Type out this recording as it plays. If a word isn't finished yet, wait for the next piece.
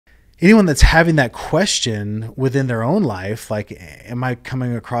anyone that's having that question within their own life, like, am I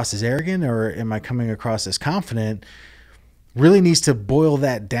coming across as arrogant or am I coming across as confident, really needs to boil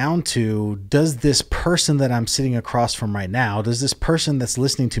that down to, does this person that I'm sitting across from right now, does this person that's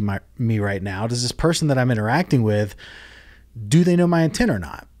listening to me right now, does this person that I'm interacting with, do they know my intent or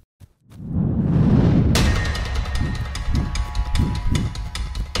not?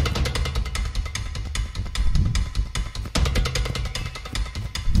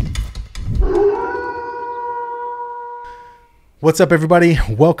 What's up, everybody?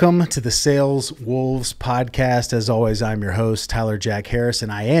 Welcome to the Sales Wolves podcast. As always, I'm your host, Tyler Jack Harris,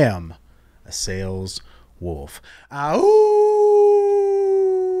 and I am a sales wolf. Ow!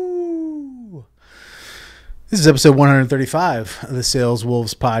 This is episode 135 of the Sales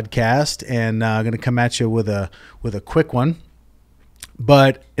Wolves podcast, and I'm going to come at you with a quick one,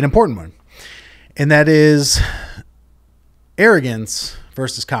 but an important one, and that is arrogance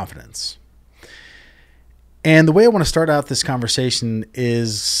versus confidence. And the way I want to start out this conversation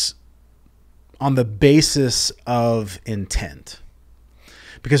is on the basis of intent,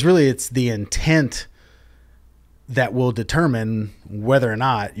 because really it's the intent that will determine whether or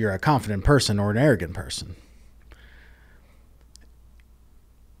not you're a confident person or an arrogant person.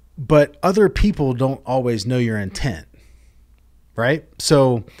 But other people don't always know your intent, right?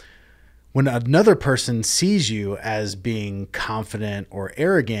 So when another person sees you as being confident or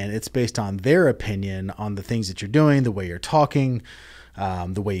arrogant, it's based on their opinion on the things that you're doing, the way you're talking,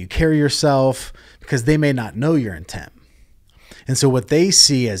 the way you carry yourself, because they may not know your intent. And so what they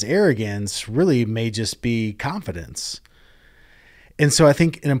see as arrogance really may just be confidence. And so I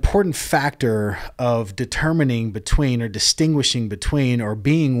think an important factor of determining between or distinguishing between or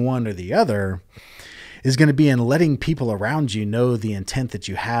being one or the other is going to be in letting people around you know the intent that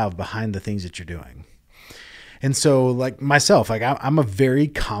you have behind the things that you're doing. And so like myself, like I'm a very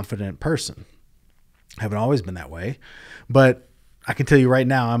confident person. I haven't always been that way, but I can tell you right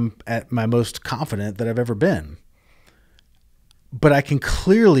now, I'm at my most confident that I've ever been. But I can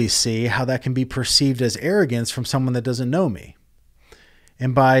clearly see how that can be perceived as arrogance from someone that doesn't know me.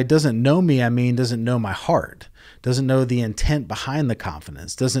 And by doesn't know me, I mean doesn't know my heart, doesn't know the intent behind the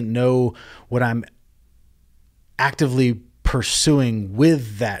confidence, doesn't know what I'm actively pursuing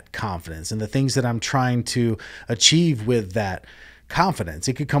with that confidence and the things that I'm trying to achieve with that confidence.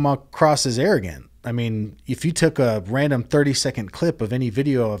 It could come across as arrogant. I mean, if you took a random 30-second clip of any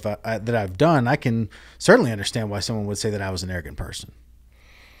video of that I've done, I can certainly understand why someone would say that I was an arrogant person.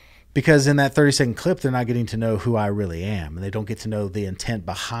 Because in that 30-second clip, they're not getting to know who I really am, and they don't get to know the intent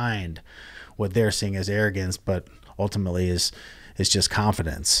behind what they're seeing as arrogance, but ultimately is just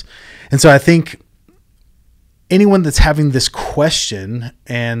confidence. And so I think anyone that's having this question,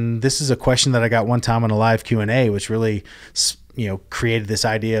 and this is a question that I got one time on a live Q&A, which really, created this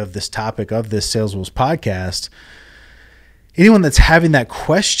idea of this topic of this Sales Wolves podcast. Anyone that's having that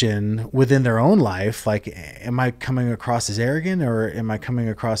question within their own life, like, am I coming across as arrogant or am I coming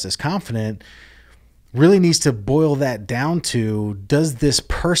across as confident, really needs to boil that down to, does this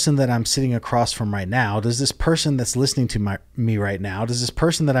person that I'm sitting across from right now, does this person that's listening to me right now, does this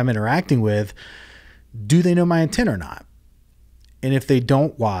person that I'm interacting with, do they know my intent or not? And if they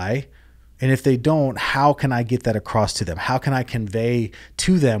don't, why? And if they don't, how can I get that across to them? How can I convey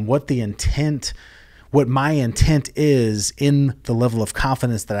to them what my intent is in the level of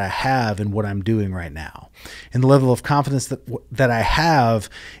confidence that I have in what I'm doing right now, and the level of confidence that I have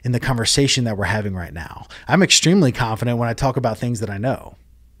in the conversation that we're having right now? I'm extremely confident when I talk about things that I know.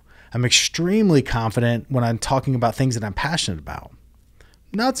 I'm extremely confident when I'm talking about things that I'm passionate about.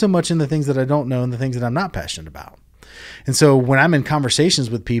 Not so much in the things that I don't know and the things that I'm not passionate about. And so when I'm in conversations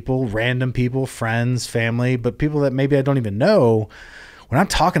with people, random people, friends, family, but people that maybe I don't even know, when I'm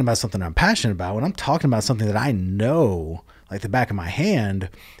talking about something I'm passionate about, when I'm talking about something that I know like the back of my hand,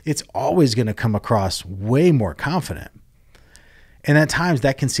 it's always going to come across way more confident. And at times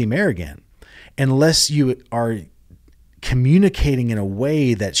that can seem arrogant unless you are communicating in a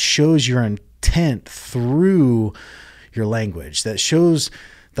way that shows your intent through your language, that shows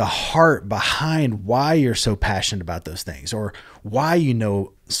the heart behind why you're so passionate about those things or why you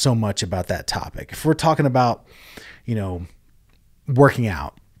know so much about that topic. If we're talking about, working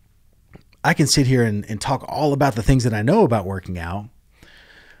out, I can sit here and talk all about the things that I know about working out,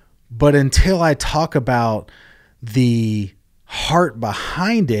 but until I talk about the heart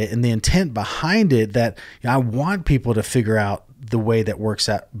behind it and the intent behind it, that I want people to figure out the way that works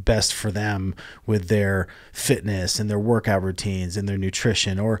out best for them with their fitness and their workout routines and their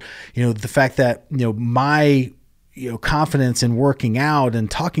nutrition, or, the fact that, my confidence in working out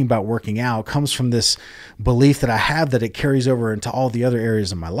and talking about working out comes from this belief that I have that it carries over into all the other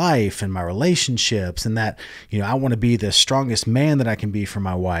areas of my life and my relationships, and that, I want to be the strongest man that I can be for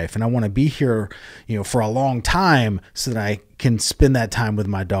my wife. And I want to be here, for a long time so that I can spend that time with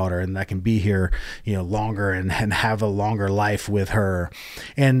my daughter, and I can be here, longer and have a longer life with her.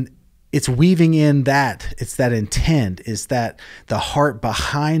 And it's weaving in that, it's that intent, is that the heart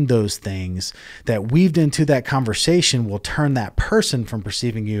behind those things that weaved into that conversation will turn that person from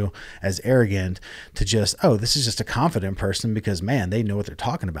perceiving you as arrogant to just, oh, this is just a confident person because, man, they know what they're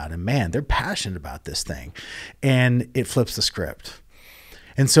talking about. And man, they're passionate about this thing. And it flips the script.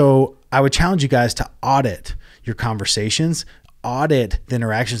 And so I would challenge you guys to audit your conversations, audit the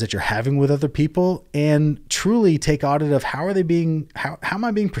interactions that you're having with other people, and truly take audit of how am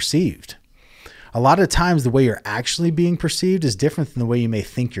I being perceived? A lot of times the way you're actually being perceived is different than the way you may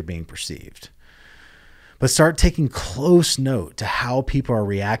think you're being perceived. But start taking close note to how people are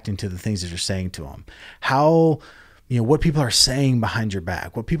reacting to the things that you're saying to them. How, what people are saying behind your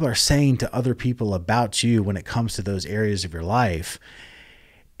back, what people are saying to other people about you when it comes to those areas of your life.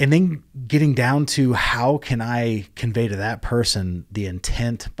 And then getting down to how can I convey to that person the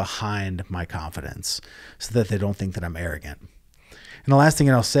intent behind my confidence so that they don't think that I'm arrogant. And the last thing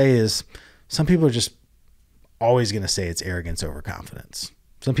I'll say is some people are just always going to say it's arrogance over confidence.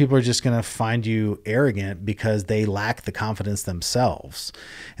 Some people are just going to find you arrogant because they lack the confidence themselves.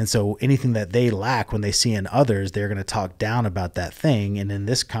 And so anything that they lack when they see in others, they're going to talk down about that thing. And in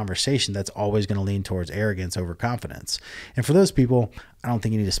this conversation, that's always going to lean towards arrogance over confidence. And for those people, I don't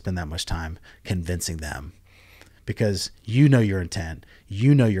think you need to spend that much time convincing them, because you know your intent,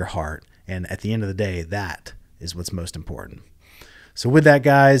 you know your heart. And at the end of the day, that is what's most important. So with that,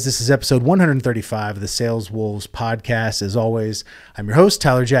 guys, this is episode 135 of the Sales Wolves podcast. As always, I'm your host,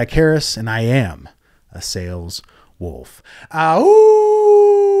 Tyler Jack Harris, and I am a sales wolf. Ow!